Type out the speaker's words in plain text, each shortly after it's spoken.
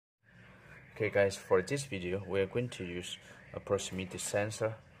Okay guys, for this video we are going to use a proximity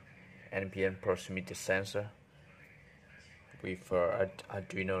sensor, NPN proximity sensor with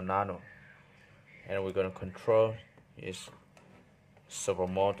Arduino Nano, and we're going to control its servo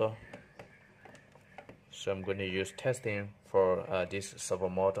motor. So I'm going to use testing for this servo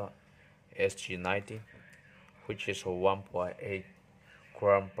motor SG90, which is 1.8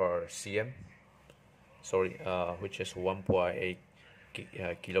 gram per cm. Which is 1.8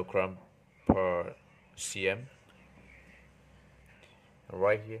 kilogram per cm.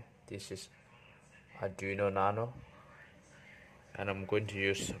 Right here, this is Arduino Nano, and I'm going to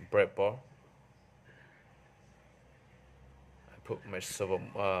use breadboard. I put my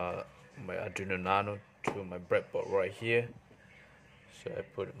my Arduino Nano to my breadboard right here. So I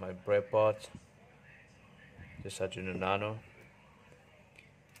put my breadboard, this Arduino Nano,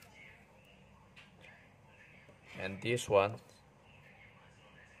 and this one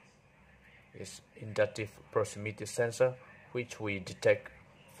is inductive proximity sensor, which we detect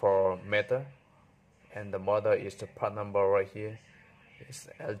for meter, and the model is the part number right here. It's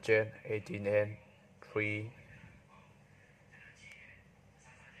LJ18N3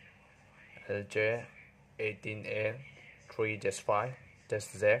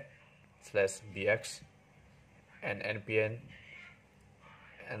 LJ18N3-5-Z/BX, and NPN,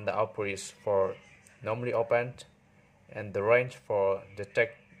 and the output is for normally opened, and the range for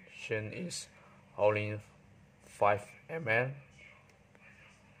detection is only 5 mm,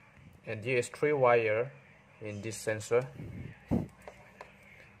 and there is 3 wires in this sensor.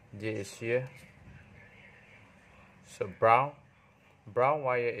 This is here. So brown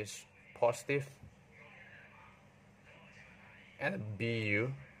wire is positive, and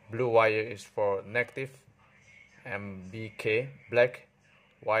BU, blue wire, is for negative, and BK, black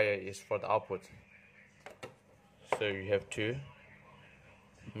wire, is for the output. So you have to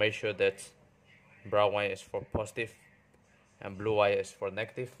make sure that brown wire is for positive, and blue wire is for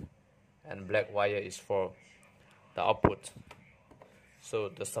negative, and black wire is for the output. So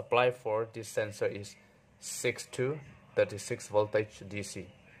the supply for this sensor is 6 to 36 voltage DC.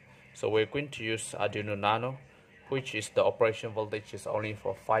 So we're going to use Arduino Nano, which is the operation voltage is only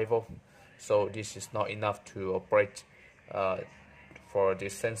for 5 volt. So this is not enough to operate for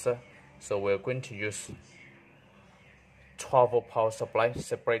this sensor. So we're going to use 12 volt power supply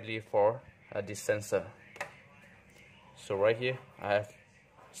separately for this sensor. So right here I have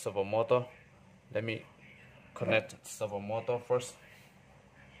servo motor. Let me connect servo motor first.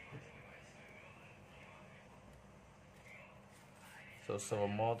 So servo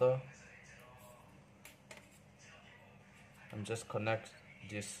motor, I'm just connect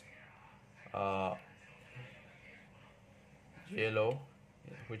this yellow,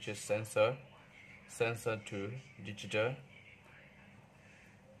 which is sensor to digital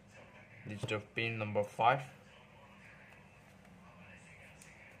pin number 5.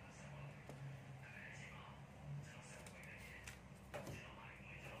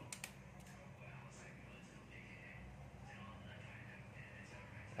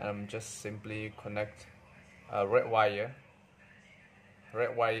 And I'm just simply connect a red wire.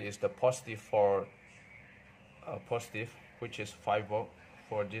 Red wire is the positive for positive, which is 5 volt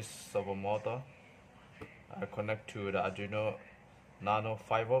for this servo motor. I connect to the Arduino Nano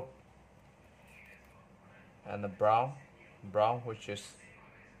 5 volt, and the brown, which is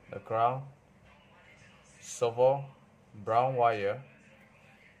the ground. Servo brown wire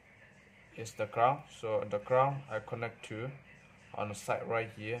is the ground. So the ground I connect to on the side right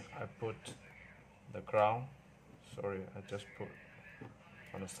here. I put the ground. I just put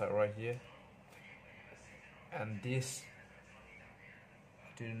on the side right here. And this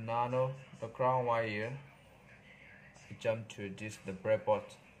to Nano, the ground wire, I jump to this, the breadboard,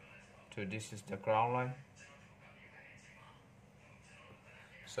 to this is the ground line.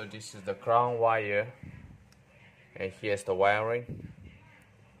 So this is the ground wire, and here's the wiring.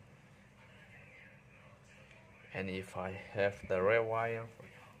 And if I have the red wire,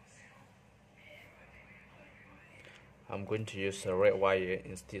 I'm going to use the red wire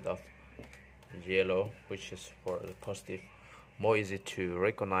instead of yellow, which is for the positive. More easy to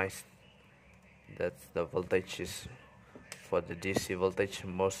recognize that the voltage is for the DC voltage.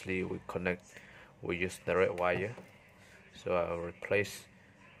 Mostly we use the red wire. So I'll replace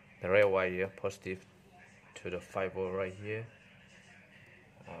the red wire positive to the 5 volt right here.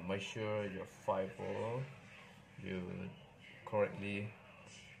 Make sure your 5 volt you correctly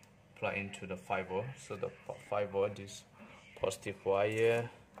plug into the 5 volt. So the 5 volt is positive wire.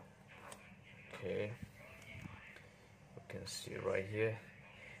 Okay, you can see right here.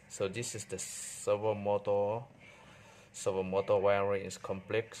 So this is the servo motor. Servo motor wiring is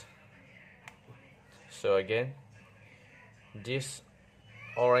complex. So again, this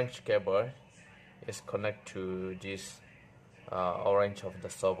orange cable is connected to this orange of the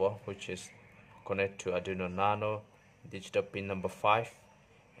server, which is connected to Arduino Nano digital pin number 5,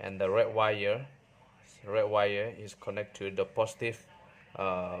 and the red wire is connected to the positive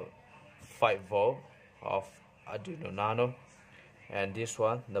 5 volt of Arduino Nano, and this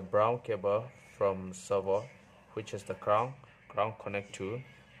one, the brown cable from server, which is the ground connect to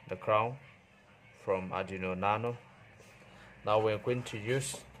the ground from Arduino Nano. Now we're going to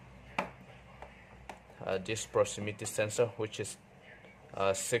use this proximity sensor, which is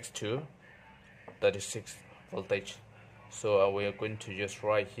 6 to 36 voltage. So we are going to use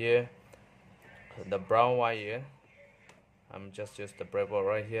right here the brown wire. I'm just use the breadboard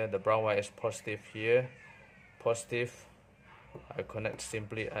right here. The brown wire is positive here, positive. I connect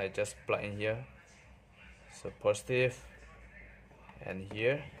simply, I just plug in here, so positive. And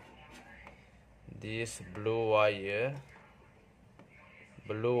here this blue wire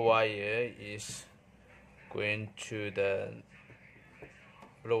is going to the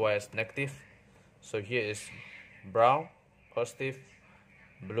blue wire is negative. So here is brown positive,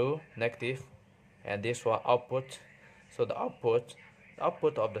 blue negative, and this one output. So the output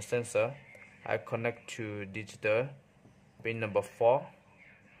of the sensor I connect to digital pin number 4.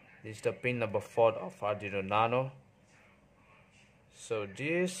 This is the pin number 4 of Arduino Nano. So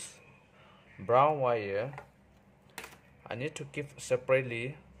this brown wire I need to keep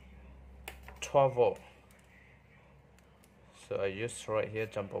separately 12 volt. So I use right here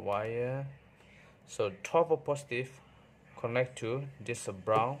jumper wire. So 12 volt positive connect to this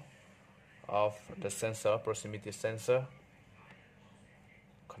brown of the sensor, proximity sensor.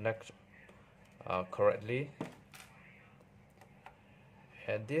 Connect correctly.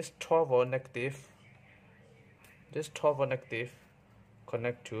 And this 12 volt negative,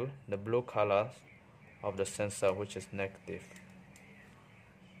 connect to the blue color of the sensor, which is negative.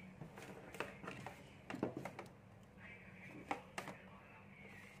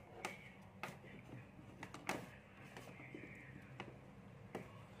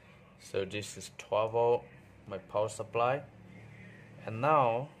 So this is 12 volt, my power supply. And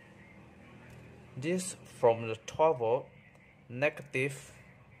now this from the 12 volt negative,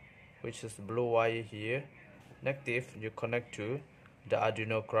 which is blue wire here, negative, you connect to the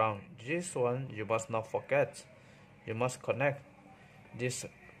Arduino ground. This one you must not forget. You must connect this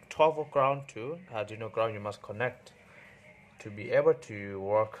 12 volt ground to Arduino ground. You must connect to be able to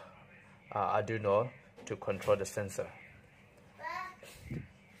work Arduino to control the sensor.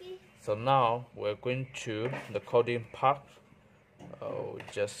 So now we're going to the coding part.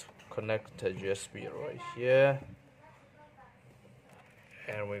 Just connect the USB right here,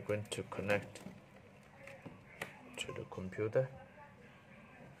 and we're going to connect to the computer.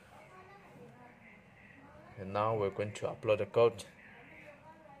 And now we're going to upload the code.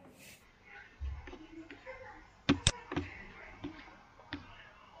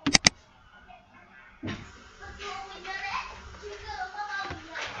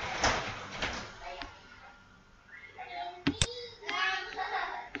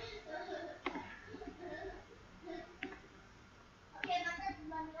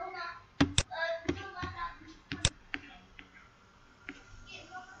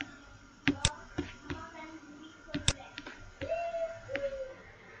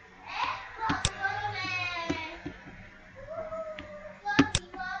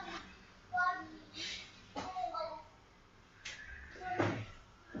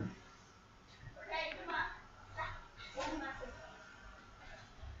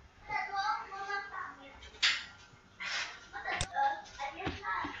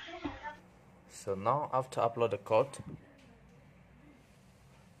 So now after upload the code,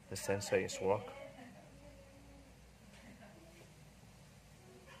 the sensor is work.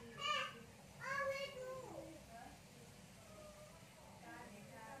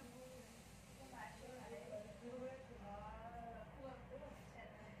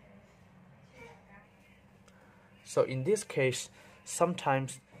 So in this case,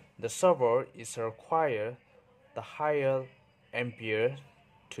 sometimes the server is require the higher ampere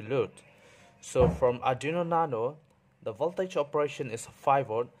to load. So from Arduino Nano, the voltage operation is 5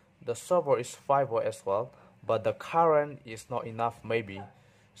 volt, the server is 5 volt as well, but the current is not enough maybe.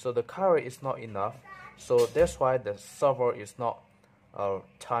 So the current is not enough, so that's why the server is not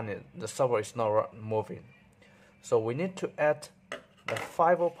turning, the server is not moving. So we need to add the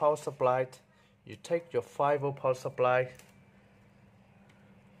 5 volt power supply. You take your 5 volt power supply.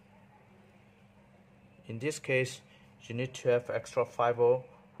 In this case, you need to have extra 5 volt,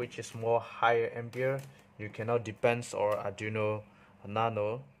 which is more higher ampere. You cannot depend on Arduino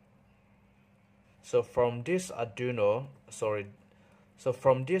Nano. So from this Arduino, so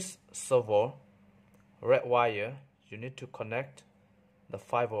from this servo red wire, you need to connect the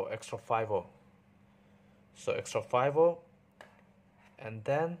 5V extra 5V. So extra 5V, and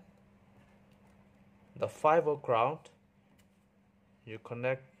then the 5V ground you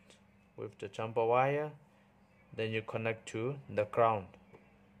connect with the jumper wire, then you connect to the ground.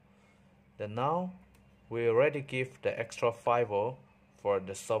 Then now we already give the extra 5V for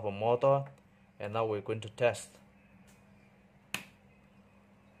the servo motor, and now we're going to test.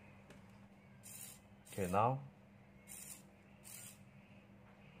 Okay, now,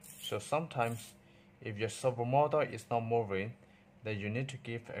 so sometimes if your servo motor is not moving, then you need to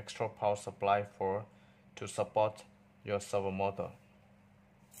give extra power supply to support your servo motor.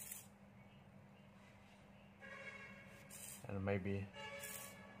 And maybe,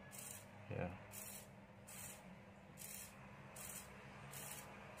 yeah.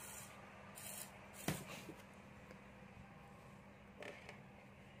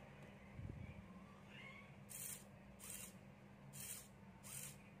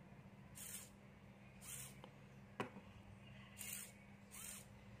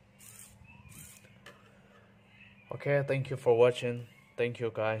 Okay, thank you for watching. Thank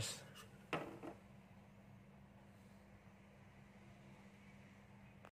you guys.